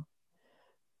listen.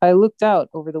 I looked out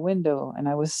over the window and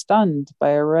I was stunned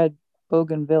by a red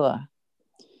bougainvillea.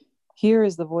 Here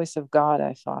is the voice of God,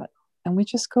 I thought, and we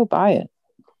just go by it."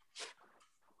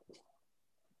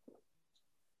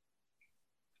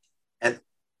 At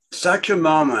such a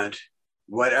moment,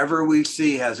 whatever we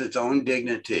see has its own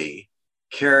dignity,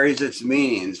 carries its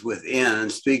meanings within,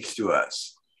 and speaks to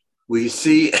us. We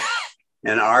see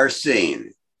and are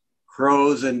seen.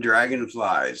 Crows and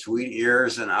dragonflies, wheat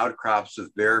ears and outcrops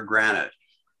of bare granite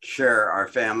share our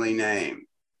family name.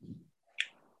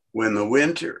 When the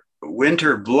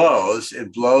winter blows,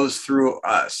 it blows through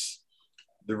us.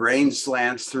 The rain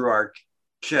slants through our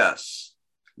chests.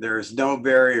 There is no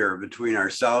barrier between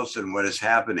ourselves and what is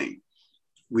happening.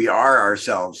 We are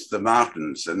ourselves, the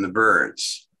mountains and the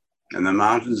birds. And the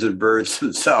mountains and birds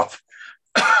themselves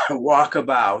walk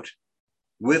about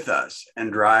with us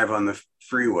and drive on the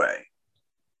freeway.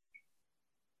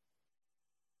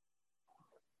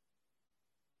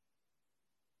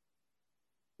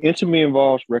 Intimacy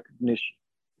involves recognition.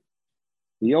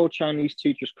 The old Chinese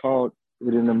teachers called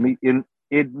it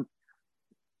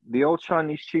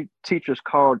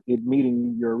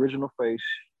meeting your original face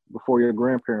before your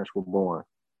grandparents were born.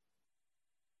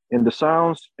 In the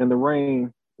sounds and the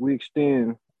rain, we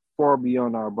extend far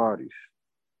beyond our bodies.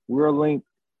 We are linked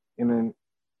in an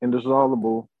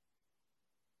indissoluble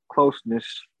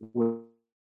closeness with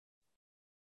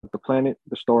the planet,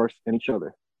 the stars, and each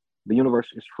other. The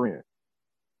universe is friend.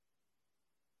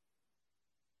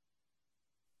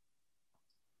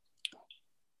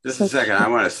 Just a second, I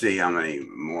want to see how many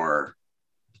more.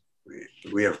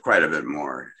 We have quite a bit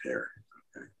more here.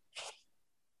 Okay.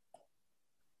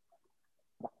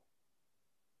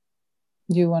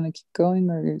 Do you want to keep going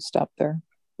or you stop there?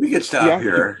 We could stop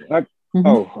here.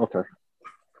 Oh, okay.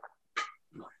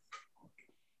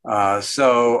 Let's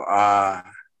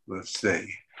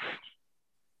see.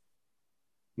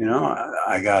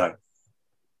 I got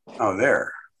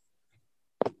there.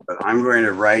 but I'm going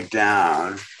to write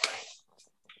down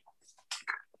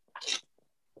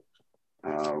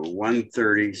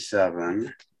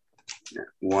 137,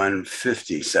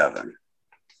 157.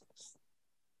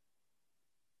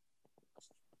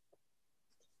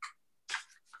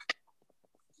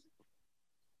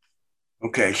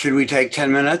 Okay, should we take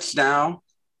 10 minutes now?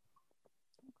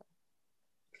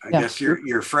 I guess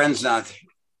your friend's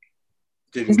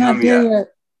didn't come yet.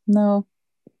 No.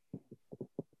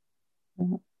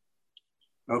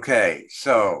 Okay,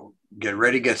 so get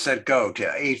ready, get set, go to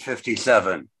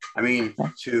 8:57. I mean,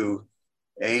 to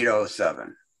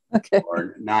 8:07. Okay.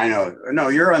 Or 9:00. No,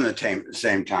 you're on the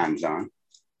same time zone.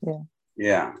 Yeah.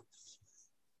 Yeah.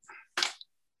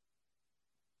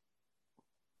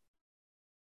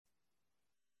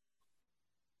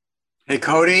 Hey,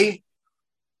 Cody.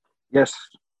 Yes.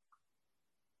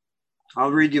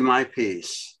 I'll read you my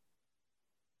piece.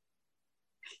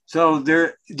 So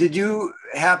did you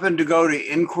happen to go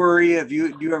to Inquiry?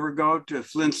 Do you ever go to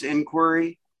Flint's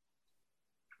Inquiry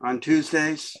on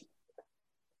Tuesdays?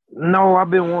 No, I've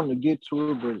been wanting to get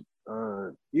to it, but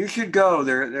you should go.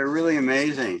 They're really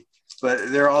amazing,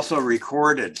 but they're also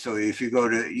recorded. So if you go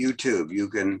to YouTube, you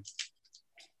can.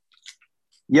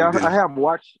 Yeah, I have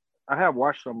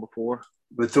watched some before.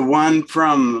 But the one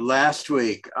from last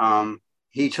week,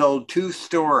 he told two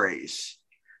stories.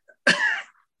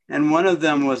 And one of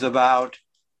them was about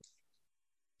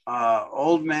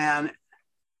old man.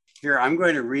 Here, I'm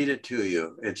going to read it to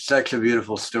you. It's such a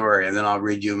beautiful story. And then I'll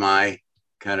read you my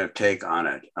kind of take on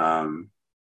it.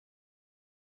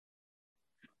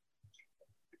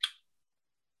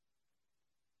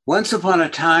 Once upon a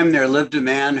time, there lived a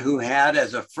man who had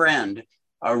as a friend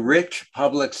a rich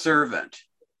public servant.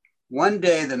 One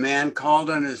day, the man called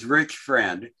on his rich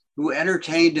friend, who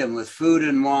entertained him with food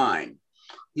and wine.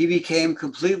 He became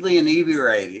completely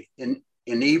inebriated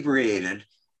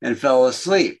and fell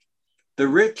asleep. The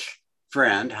rich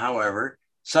friend, however,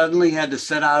 suddenly had to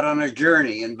set out on a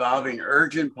journey involving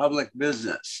urgent public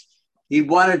business. He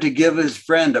wanted to give his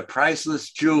friend a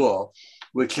priceless jewel,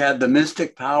 which had the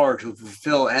mystic power to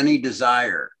fulfill any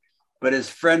desire, but his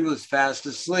friend was fast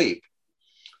asleep.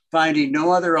 Finding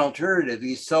no other alternative,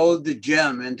 he sewed the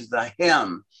gem into the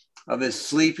hem of his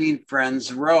sleeping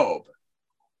friend's robe.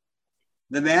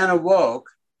 The man awoke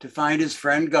to find his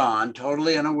friend gone,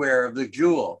 totally unaware of the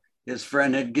jewel his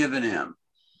friend had given him.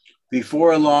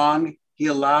 Before long, he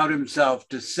allowed himself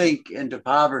to sink into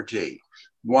poverty,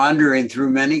 wandering through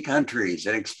many countries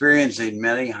and experiencing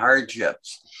many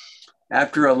hardships.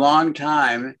 After a long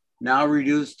time, now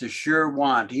reduced to sheer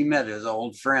want, he met his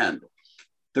old friend.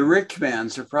 The rich man,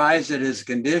 surprised at his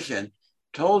condition,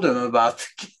 told him about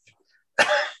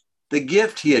the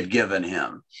gift he had given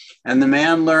him, and the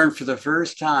man learned for the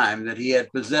first time that he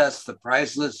had possessed the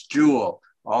priceless jewel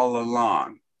all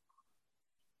along.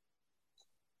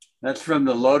 That's from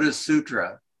the Lotus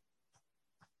Sutra.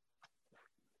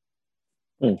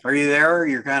 Are you there?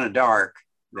 You're kind of dark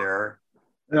there.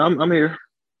 Yeah, I'm here.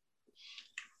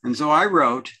 And so I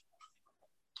wrote,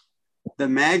 the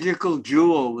magical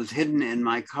jewel was hidden in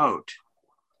my coat.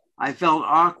 I felt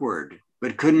awkward,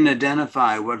 but couldn't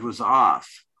identify what was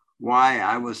off, why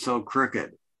I was so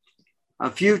crooked. A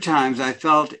few times I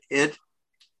felt it,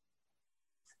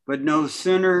 but no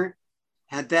sooner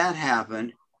had that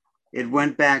happened, it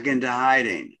went back into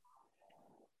hiding.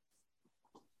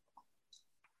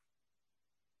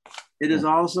 It is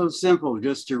also simple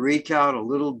just to reach out a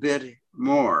little bit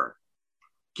more,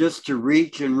 just to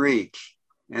reach,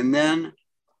 and then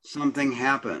something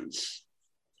happens.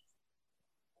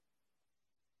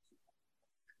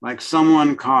 Like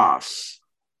someone coughs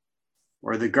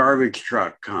or the garbage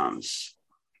truck comes.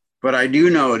 But I do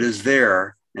know it is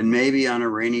there, and maybe on a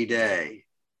rainy day, ...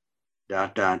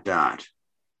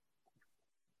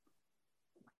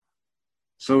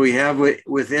 So we have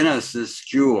within us this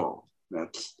jewel.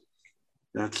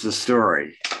 That's the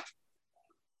story.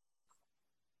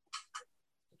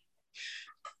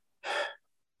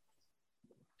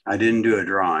 I didn't do a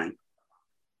drawing.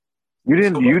 You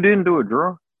didn't do a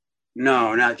drawing?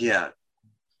 No, not yet.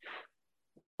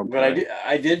 Okay. But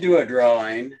I did do a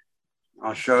drawing.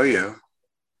 I'll show you.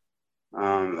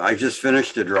 I just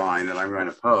finished a drawing that I'm going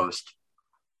to post.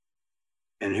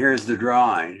 And here's the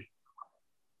drawing.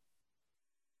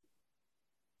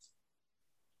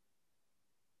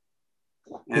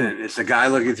 And it's a guy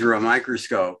looking through a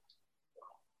microscope.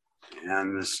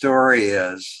 And the story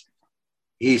is,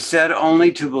 he said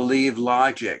only to believe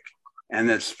logic and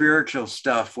that spiritual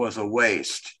stuff was a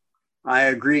waste. I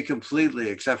agree completely,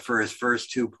 except for his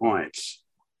first 2 points.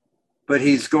 But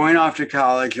he's going off to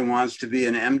college and wants to be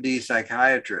an MD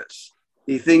psychiatrist.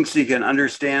 He thinks he can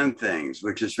understand things,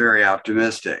 which is very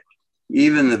optimistic.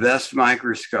 Even with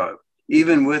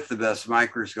the best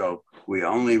microscope, we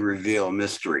only reveal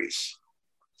mysteries.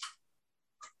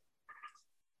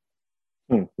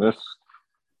 I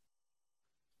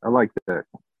like that.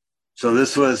 So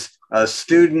this was a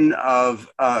student of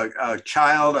a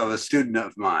child of a student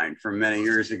of mine from many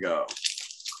years ago.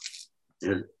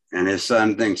 And his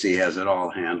son thinks he has it all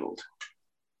handled.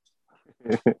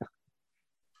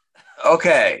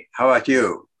 Okay, how about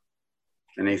you?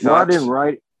 Any thoughts? Well,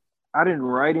 I didn't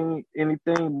write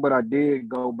anything, but I did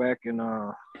go back and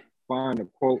find a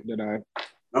quote that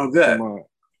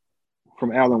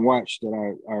from Alan Watts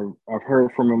that I've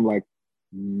heard from him like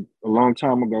a long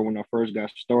time ago when I first got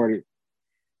started.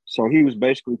 So he was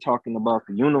basically talking about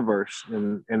the universe,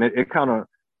 and it kind of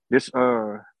this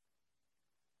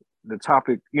the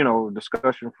topic,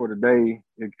 discussion for today,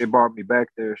 it brought me back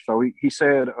there. So he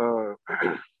said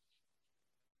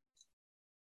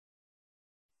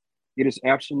it is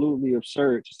absolutely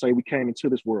absurd to say we came into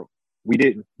this world. We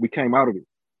didn't. We came out of it.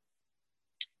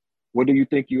 What do you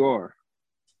think you are?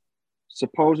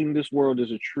 Supposing this world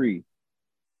is a tree,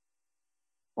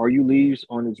 are you leaves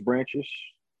on its branches?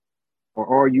 Or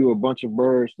are you a bunch of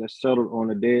birds that settled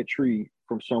on a dead tree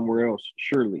from somewhere else?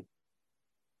 Surely.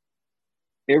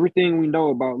 Everything we know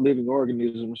about living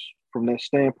organisms from that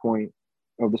standpoint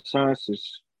of the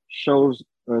sciences shows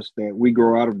us that we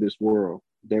grow out of this world,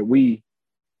 that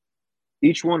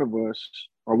each one of us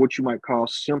are what you might call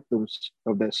symptoms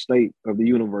of that state of the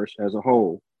universe as a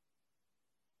whole.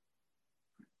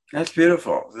 That's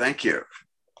beautiful. Thank you.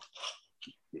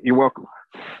 You're welcome.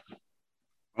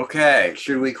 Okay,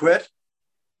 should we quit?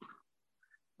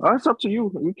 It's up to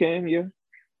you. We can, yeah.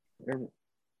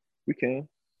 We can.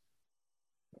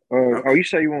 Okay. Oh, you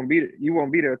say you won't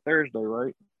be there Thursday,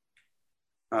 right?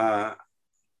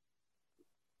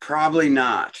 Probably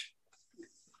not.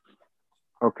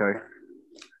 Okay.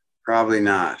 Probably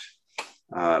not.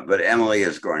 But Emily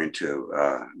is going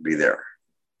to be there.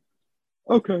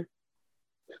 Okay.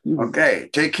 Okay.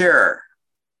 Take care.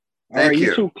 Thank you.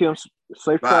 You too, Kim.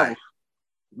 Safe travels.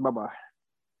 Bye-bye.